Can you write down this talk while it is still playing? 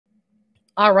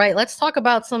All right, let's talk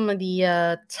about some of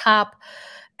the top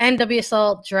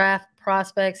NWSL draft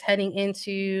prospects heading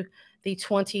into the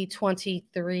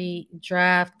 2023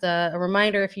 draft. A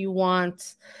reminder, if you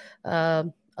want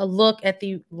a look at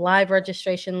the live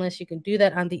registration list, you can do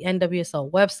that on the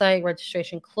NWSL website.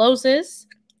 Registration closes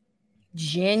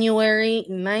January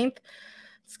 9th.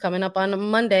 It's coming up on a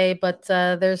Monday, but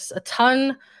there's a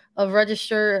ton of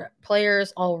registered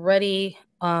players already,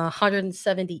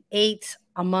 178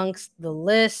 amongst the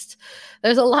list.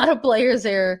 There's a lot of players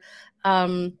there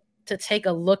to take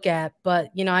a look at,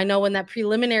 but I know when that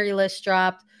preliminary list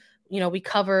dropped, we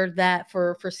covered that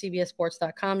for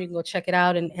cbssports.com. You can go check it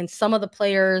out. And some of the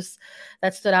players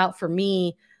that stood out for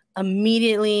me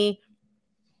immediately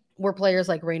were players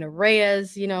like Reina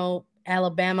Reyes.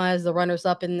 Alabama is the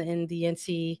runners-up in the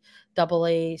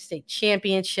NCAA state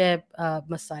championship.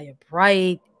 Messiah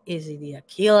Bright, Izzy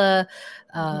Aquila,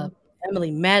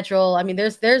 Emily Madrill. I mean,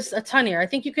 there's a ton here. I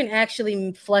think you can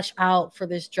actually flesh out for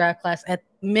this draft class at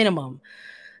minimum,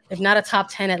 if not a top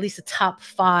 10, at least a top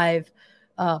 5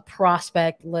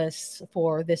 prospect list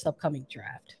for this upcoming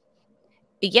draft.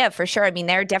 Yeah, for sure. I mean,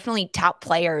 there are definitely top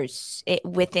players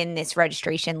within this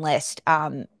registration list.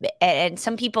 And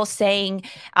some people saying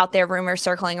out there, rumors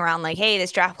circling around like, hey,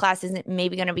 this draft class isn't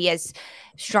maybe going to be as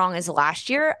strong as last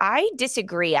year. I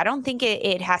disagree. I don't think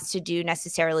it has to do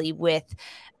necessarily with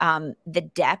the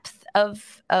depth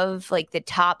of like the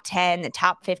top 10, the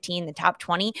top 15, the top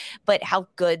 20, but how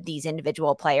good these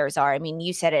individual players are. I mean,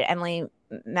 you said it, Emily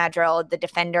Madrill, the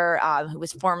defender who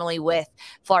was formerly with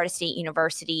Florida State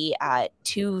University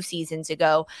 2 seasons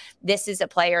ago. This is a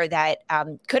player that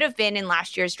could have been in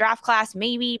last year's draft class,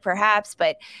 maybe, perhaps,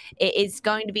 but it is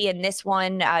going to be in this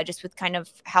one just with kind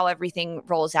of how everything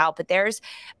rolls out. But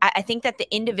I think that the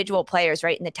individual players,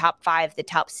 right, in the top 5, the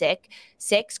top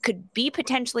six could be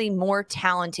potentially more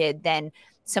talented than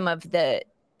some of the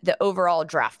overall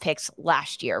draft picks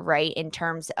last year, right, in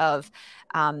terms of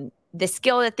the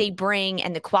skill that they bring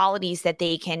and the qualities that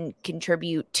they can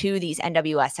contribute to these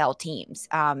NWSL teams.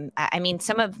 I mean,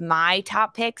 some of my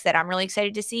top picks that I'm really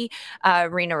excited to see,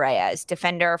 Reina Reyes,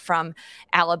 defender from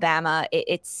Alabama.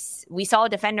 We saw a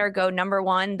defender go number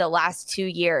 1 the last 2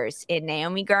 years in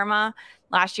Naomi Girma.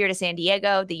 Last year to San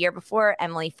Diego, the year before,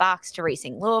 Emily Fox to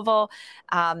Racing Louisville.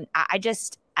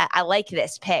 I like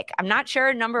this pick. I'm not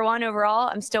sure number 1 overall.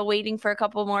 I'm still waiting for a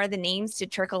couple more of the names to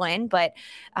trickle in, but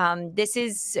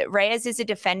Reyes is a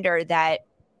defender that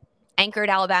anchored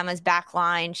Alabama's back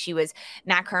line. She was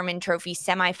Mac Herman Trophy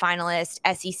semifinalist,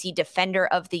 SEC Defender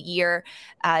of the Year.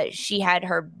 She had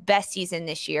her best season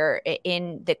this year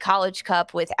in the College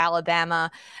Cup with Alabama,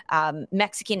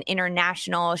 Mexican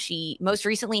International. She most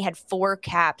recently had 4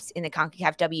 caps in the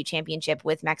CONCACAF W Championship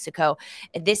with Mexico.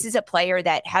 This is a player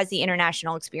that has the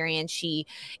international experience. She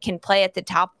can play at the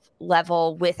top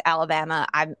level with Alabama.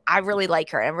 I really like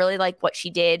her. I really like what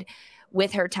she did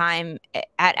with her time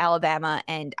at Alabama,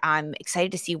 and I'm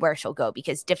excited to see where she'll go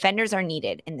because defenders are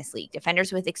needed in this league.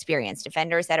 Defenders with experience,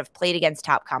 defenders that have played against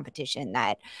top competition,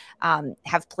 that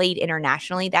have played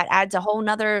internationally. That adds a whole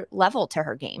nother level to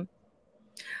her game.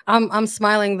 I'm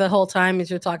smiling the whole time as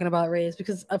you're talking about Reyes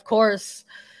because, of course,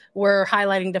 we're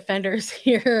highlighting defenders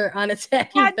here on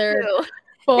Attacking Third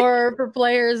for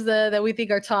players that we think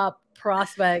are top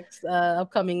prospects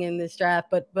upcoming in this draft.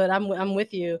 But I'm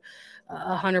with you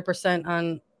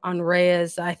 100% on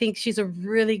Reyes. I think she's a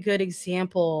really good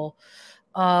example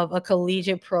of a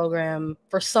collegiate program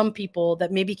for some people that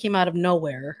maybe came out of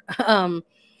nowhere,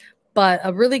 but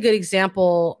a really good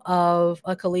example of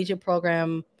a collegiate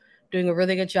program doing a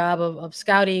really good job of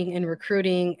scouting and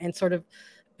recruiting and sort of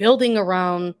building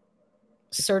around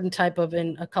certain type of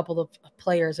in a couple of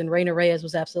players. And Reina Reyes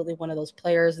was absolutely one of those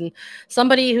players and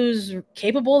somebody who's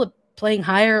capable of playing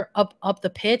higher up the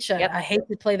pitch. Yep. I hate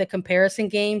to play the comparison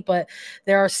game, but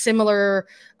there are similar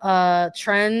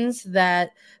trends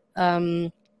that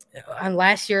on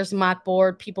last year's mock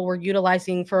board, people were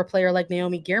utilizing for a player like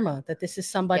Naomi Girma, that this is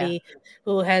somebody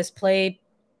who has played,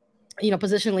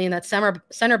 positionally in that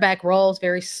center back role, is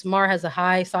very smart, has a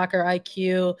high soccer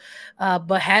IQ,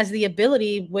 but has the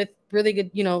ability with really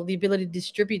good, the ability to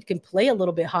distribute, can play a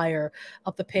little bit higher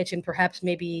up the pitch and perhaps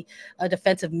maybe a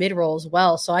defensive mid role as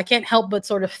well. So I can't help but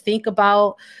sort of think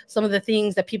about some of the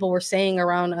things that people were saying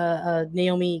around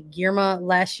Naomi Girma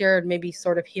last year, and maybe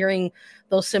sort of hearing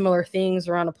those similar things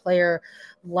around a player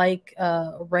like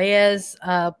Reyes,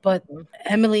 but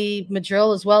Emily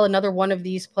Madrill as well, another one of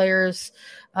these players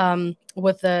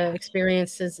with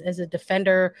experience as a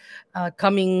defender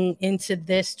coming into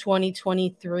this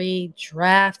 2023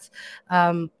 draft.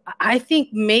 I think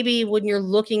maybe when you're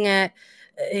looking at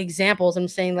examples, I'm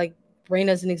saying like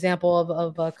Reina is an example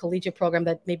of a collegiate program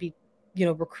that maybe,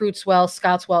 recruits well,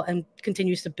 scouts well, and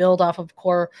continues to build off of a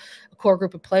core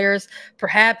group of players.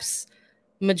 Perhaps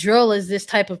Madrill is this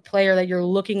type of player that you're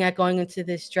looking at going into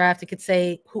this draft. It could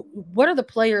say, what are the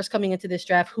players coming into this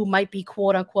draft who might be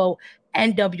quote unquote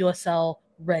NWSL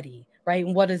ready, right?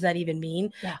 And what does that even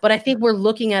mean? Yeah. But I think we're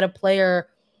looking at a player,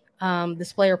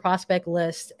 this player prospect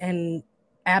list, and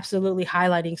absolutely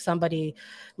highlighting somebody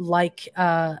like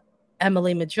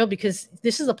Emily Madrill, because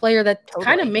this is a player that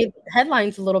kind of made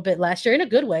headlines a little bit last year in a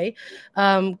good way.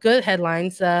 Good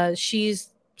headlines. She's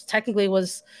technically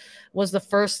was the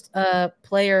first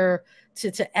player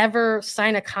to ever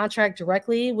sign a contract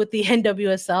directly with the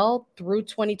NWSL through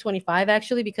 2025,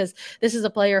 actually, because this is a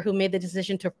player who made the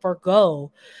decision to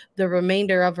forgo the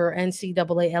remainder of her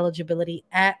NCAA eligibility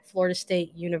at Florida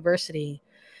State University.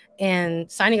 And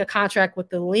signing a contract with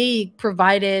the league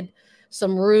provided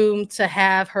some room to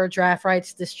have her draft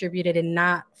rights distributed and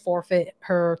not forfeit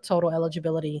her total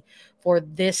eligibility for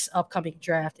this upcoming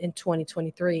draft in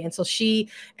 2023. And so she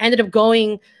ended up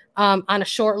going on a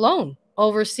short loan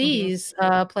overseas,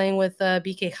 playing with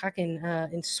BK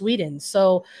Häcken in Sweden.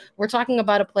 So we're talking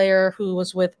about a player who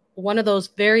was with one of those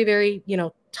very, very,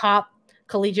 top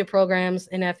collegiate programs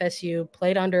in FSU,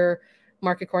 played under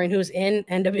Mark Krikorian, who's in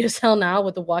NWSL now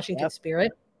with the Washington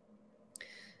Spirit.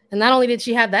 And not only did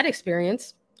she have that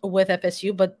experience with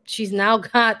FSU, but she's now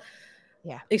got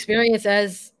experience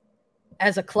as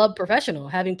a club professional,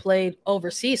 having played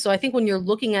overseas. So I think when you're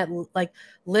looking at like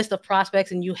list of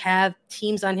prospects and you have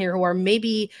teams on here who are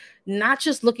maybe not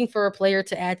just looking for a player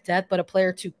to add depth, but a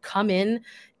player to come in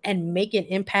and make an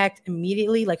impact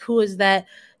immediately, like who is that,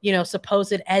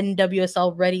 supposed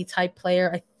NWSL ready type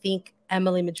player? I think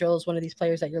Emily Madrill is one of these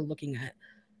players that you're looking at.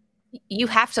 You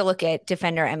have to look at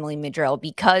defender Emily Madrill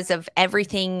because of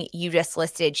everything you just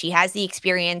listed. She has the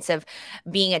experience of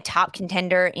being a top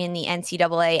contender in the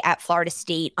NCAA at Florida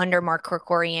State under Mark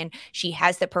Krikorian. She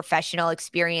has the professional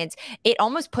experience. It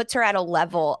almost puts her at a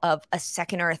level of a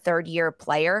second or a third year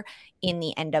player in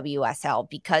the NWSL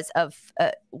because of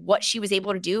what she was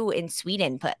able to do in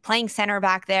Sweden, playing center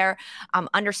back there,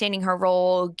 understanding her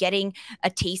role, getting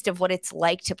a taste of what it's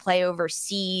like to play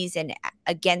overseas and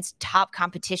against top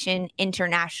competition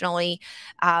internationally.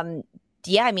 I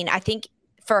mean, I think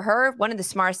for her, one of the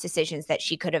smartest decisions that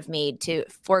she could have made to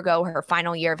forego her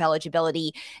final year of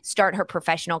eligibility, start her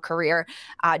professional career,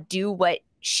 do what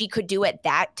she could do at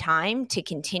that time to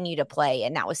continue to play.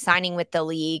 And that was signing with the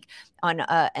league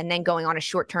and then going on a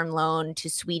short-term loan to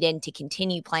Sweden to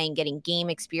continue playing, getting game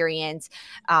experience,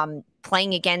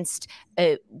 playing against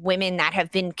women that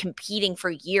have been competing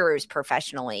for years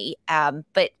professionally.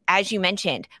 But as you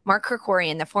mentioned, Mark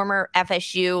Krikorian, the former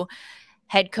FSU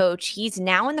head coach, he's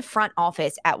now in the front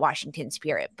office at Washington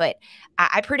Spirit. But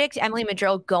I predict Emily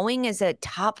Madrill going as a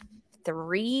top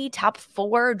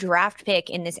 4 draft pick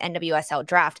in this NWSL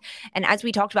draft. And as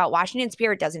we talked about, Washington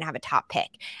Spirit doesn't have a top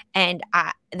pick. And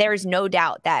there's no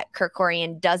doubt that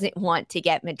Krikorian doesn't want to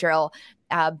get Madrill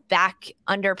back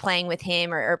under playing with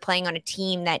him or playing on a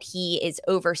team that he is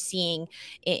overseeing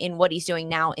in what he's doing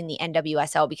now in the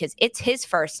NWSL, because it's his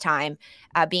first time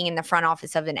being in the front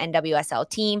office of an NWSL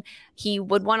team. He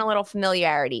would want a little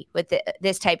familiarity with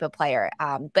this type of player.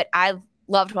 But I've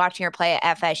loved watching her play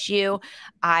at FSU.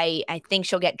 I think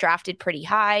she'll get drafted pretty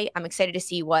high. I'm excited to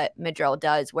see what Madrill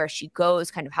does, where she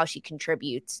goes, kind of how she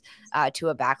contributes to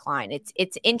a back line.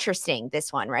 It's interesting,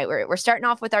 this one, right? We're starting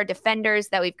off with our defenders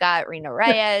that we've got Rena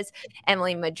Reyes,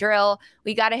 Emily Madrill.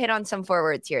 We got to hit on some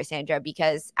forwards here, Sandra,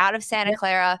 because out of Santa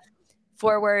Clara,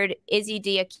 forward Izzy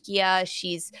Diakia,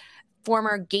 she's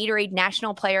former Gatorade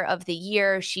National Player of the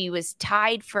Year. She was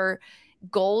tied for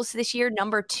goals this year,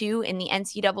 number 2 in the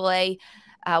NCAA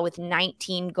with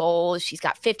 19 goals. She's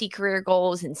got 50 career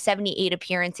goals and 78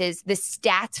 appearances. The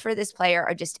stats for this player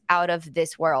are just out of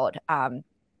this world.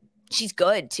 She's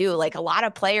good too. Like a lot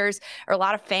of players or a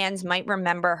lot of fans might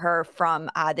remember her from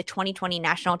the 2020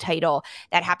 national title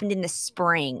that happened in the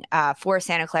spring for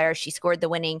Santa Clara. She scored the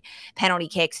winning penalty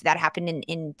kicks. That happened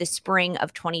in the spring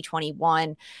of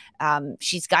 2021.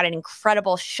 She's got an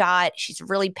incredible shot. She's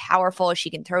really powerful. She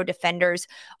can throw defenders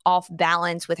off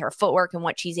balance with her footwork and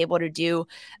what she's able to do.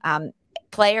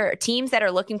 Teams that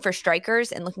are looking for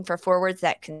strikers and looking for forwards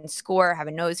that can score, have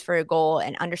a nose for a goal,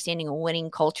 and understanding a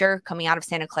winning culture coming out of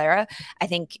Santa Clara, I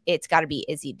think it's got to be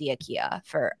Izzy Diakia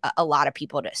for a lot of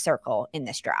people to circle in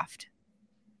this draft.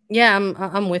 Yeah,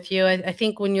 I'm with you. I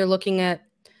think when you're looking at,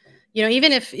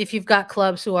 even if you've got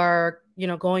clubs who are,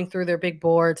 going through their big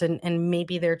boards and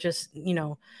maybe they're just,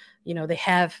 they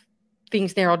have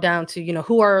things narrowed down to,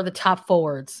 who are the top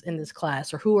forwards in this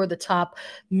class, or who are the top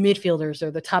midfielders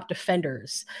or the top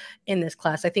defenders in this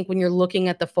class. I think when you're looking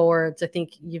at the forwards, I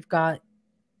think you've got,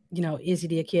 Izzy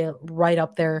Diakia right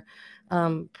up there.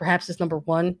 Perhaps as number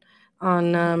one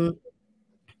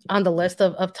on the list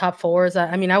of top forwards.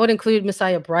 I mean, I would include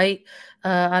Messiah Bright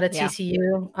out of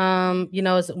TCU,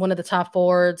 as one of the top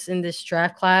forwards in this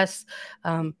draft class.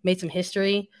 Made some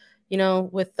history,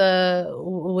 with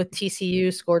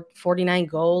TCU, scored 49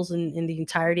 goals in the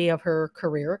entirety of her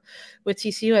career with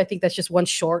TCU. I think that's just one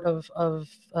short of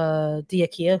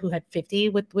Diakia, who had 50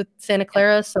 with Santa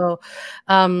Clara. So,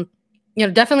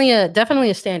 definitely a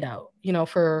standout,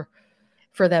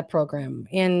 for that program.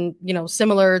 And,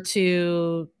 similar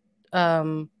to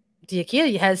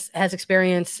Diakia, has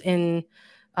experience in,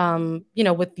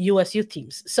 with U.S. youth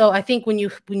teams. So I think when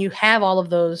you have all of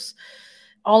those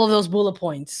bullet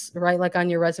points, right, like on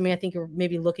your resume, I think you're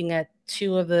maybe looking at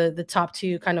two of the top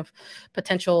two kind of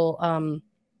potential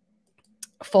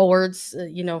forwards,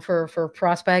 for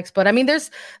prospects. But I mean, there's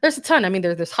a ton. I mean,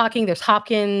 there's Hawking, there's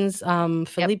Hopkins,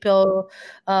 Filippo,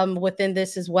 within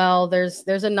this as well. There's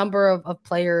a number of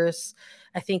players.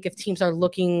 I think if teams are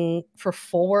looking for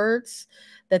forwards,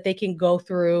 that they can go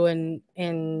through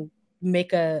and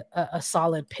make a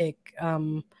solid pick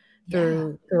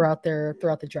throughout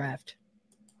the draft.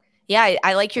 Yeah,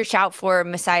 I like your shout for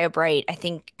Messiah Bright. I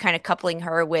think kind of coupling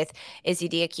her with Izzy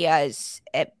Diakia is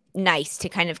nice to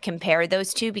kind of compare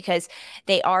those two, because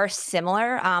they are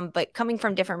similar, but coming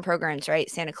from different programs, right?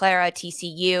 Santa Clara,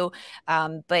 TCU,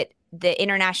 but the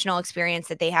international experience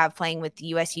that they have playing with the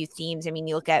U.S. youth teams. I mean,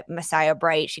 you look at Messiah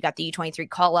Bright, she got the U23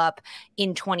 call-up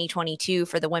in 2022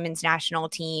 for the women's national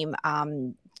team.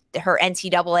 Her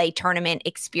NCAA tournament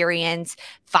experience,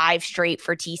 5 straight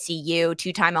for TCU,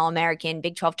 2-time All-American,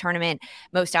 Big 12 tournament,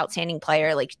 most outstanding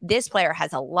player. Like, this player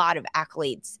has a lot of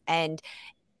accolades, and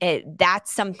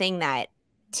that's something that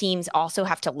teams also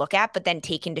have to look at, but then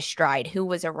take into stride. Who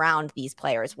was around these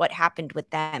players? What happened with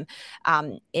them?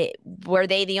 Were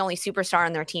they the only superstar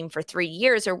on their team for 3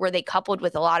 years, or were they coupled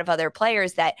with a lot of other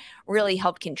players that really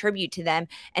helped contribute to them,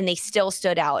 and they still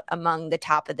stood out among the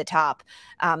top of the top?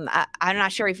 I'm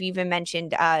not sure if you even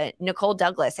mentioned Nicole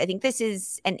Douglas. I think this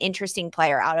is an interesting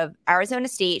player out of Arizona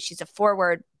State. She's a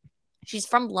forward. She's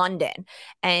from London,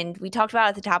 and we talked about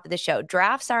at the top of the show,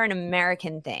 drafts are an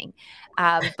American thing,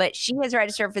 but she has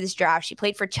registered for this draft. She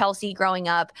played for Chelsea growing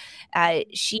up.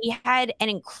 She had an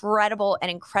incredible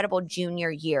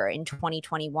junior year in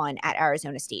 2021 at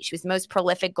Arizona State. She was the most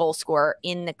prolific goal scorer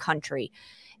in the country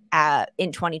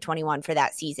in 2021 for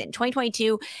that season.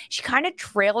 2022, she kind of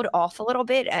trailed off a little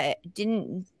bit,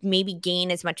 didn't maybe gain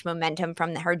as much momentum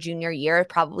from her junior year,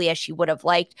 probably as she would have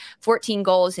liked. 14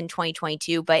 goals in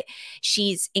 2022, but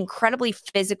she's incredibly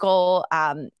physical.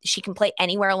 She can play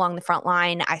anywhere along the front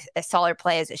line. I saw her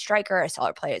play as a striker. I saw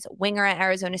her play as a winger at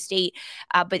Arizona State.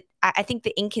 But I think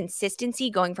the inconsistency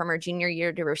going from her junior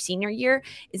year to her senior year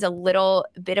is a little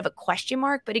bit of a question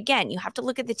mark. But again, you have to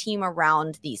look at the team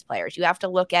around these players. You have to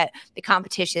look at the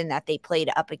competition that they played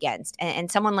up against.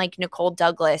 And someone like Nicole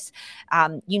Douglas,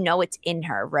 it's in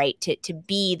her, right? To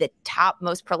be the top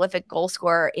most prolific goal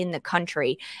scorer in the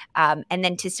country, and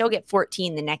then to still get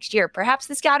 14 the next year. Perhaps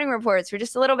the scouting reports were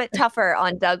just a little bit tougher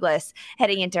on Douglas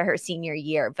heading into her senior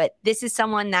year. But this is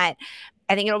someone that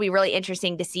I think it'll be really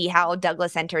interesting to see how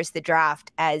Douglas enters the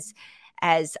draft as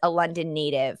a London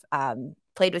native.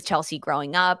 Played with Chelsea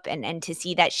growing up, and to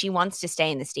see that she wants to stay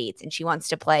in the States and she wants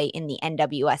to play in the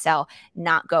NWSL,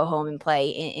 not go home and play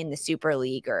in the Super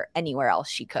League or anywhere else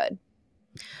she could.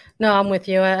 No, I'm with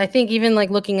you. I think even like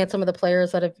looking at some of the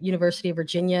players out of University of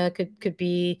Virginia could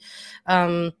be,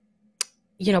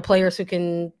 players who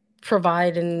can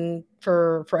provide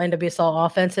for NWSL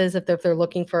offenses if they're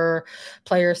looking for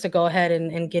players to go ahead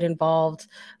and get involved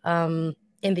in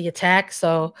the attack.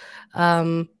 So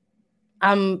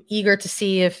I'm eager to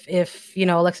see if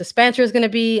Alexis Spencer is going to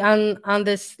be on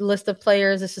this list of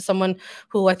players. This is someone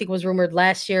who I think was rumored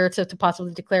last year to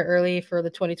possibly declare early for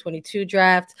the 2022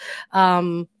 draft.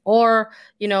 Or,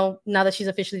 now that she's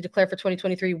officially declared for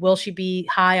 2023, will she be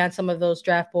high on some of those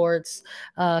draft boards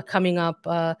coming up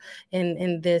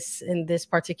in this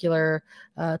particular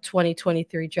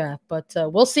 2023 draft? But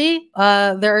we'll see.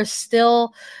 There is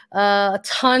still a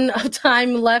ton of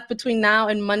time left between now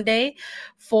and Monday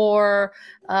for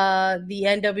the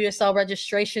NWSL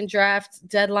registration draft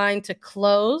deadline to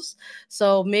close.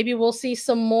 So maybe we'll see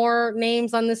some more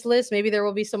names on this list. Maybe there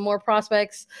will be some more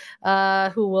prospects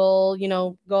who will,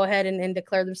 go ahead and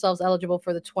declare themselves eligible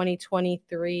for the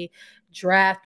 2023 draft.